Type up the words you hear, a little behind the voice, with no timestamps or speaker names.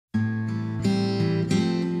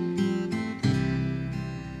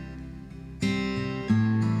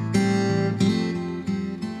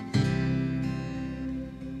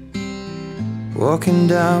walking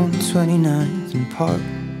down 29th and Park.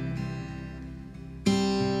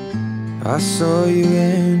 I saw you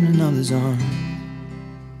in another's arms.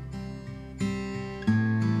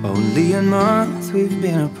 Only a month we've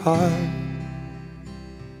been apart.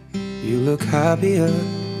 You look happier.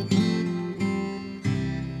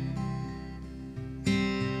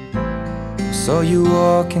 Saw you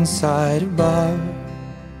walk inside a bar.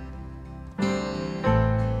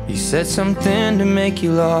 You said something to make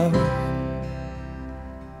you laugh.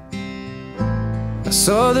 I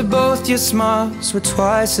saw that both your smiles were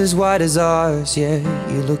twice as wide as ours. Yeah,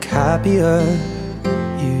 you look happier,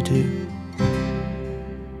 you do.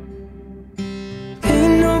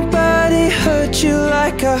 Ain't nobody hurt you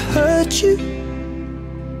like I hurt you,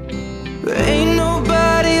 but ain't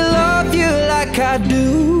nobody love you like I do.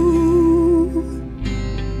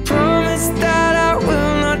 Promise that I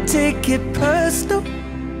will not take it personal,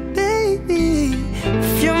 baby,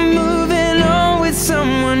 if you're moving on with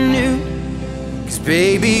someone new. 'Cause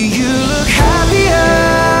baby, you look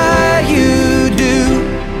happier, you do.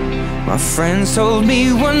 My friends told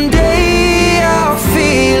me one day I'll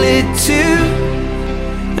feel it too,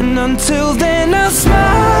 and until then I'll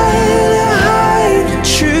smile and hide the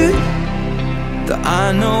truth, that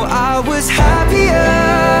I know I was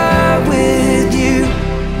happier with you.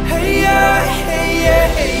 Hey yeah, hey yeah,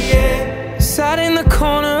 hey yeah. Sat in the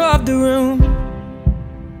corner of the room.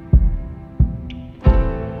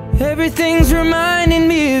 Everything's reminding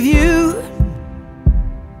me of you.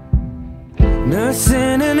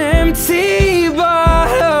 Nursing an empty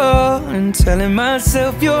bottle and telling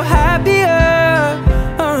myself you're happier,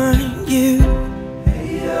 aren't you?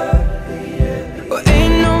 Well,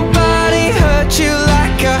 ain't nobody hurt you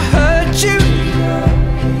like I hurt you,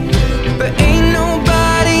 but ain't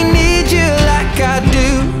nobody need you like I do.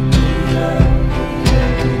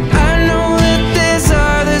 I know that there's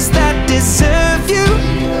others that deserve you,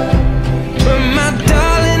 but my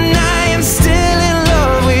darling, I am still in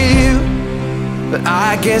love with you. But I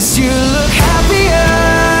guess you look happier,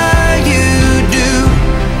 you do.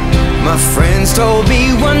 My friends told me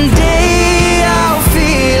one day I'll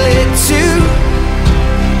feel it too.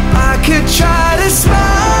 I could try to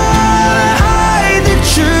smile and hide the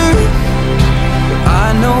truth, but I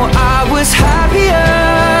know I was happier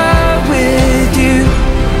with you.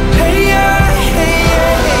 Hey yeah, hey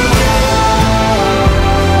yeah, hey yeah.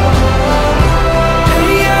 Hey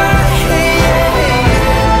yeah, hey yeah, hey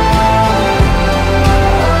yeah.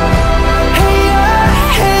 Hey yeah,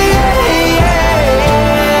 hey yeah, hey yeah.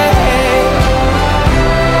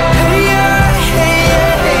 Hey yeah, hey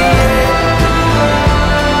yeah, hey yeah.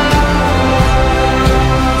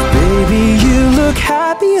 Baby, you look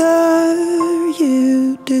happier, you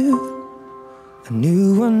do. I knew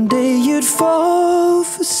one day you'd fall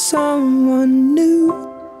for someone new,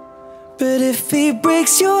 but if he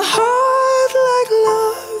breaks your heart like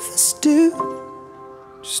lovers do,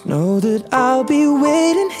 just know that I'll be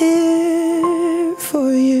waiting here